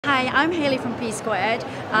Hi, I'm Hayley from P Squared,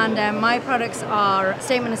 and my products are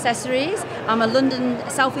statement accessories. I'm a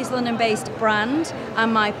Southeast London-based brand,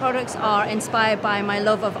 and my products are inspired by my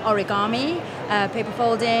love of origami, paper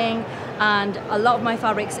folding, and a lot of my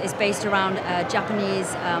fabrics is based around Japanese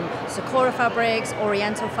sakura fabrics,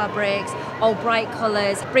 oriental fabrics, all bright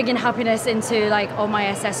colors, bringing happiness into like all my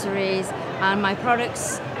accessories. And my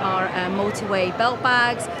products are multi-way belt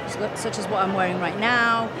bags, such as what I'm wearing right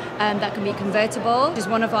now, that can be convertible. Which is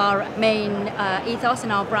one of our main ethos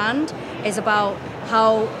in our brand, is about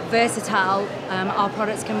how versatile our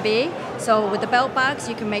products can be. So with the belt bags,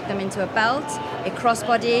 you can make them into a belt, a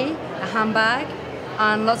crossbody, a handbag,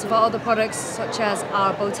 and lots of our other products, such as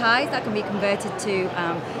our bow ties, that can be converted to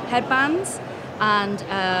headbands, and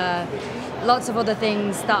lots of other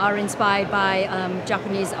things that are inspired by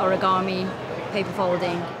Japanese origami paper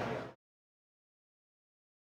folding.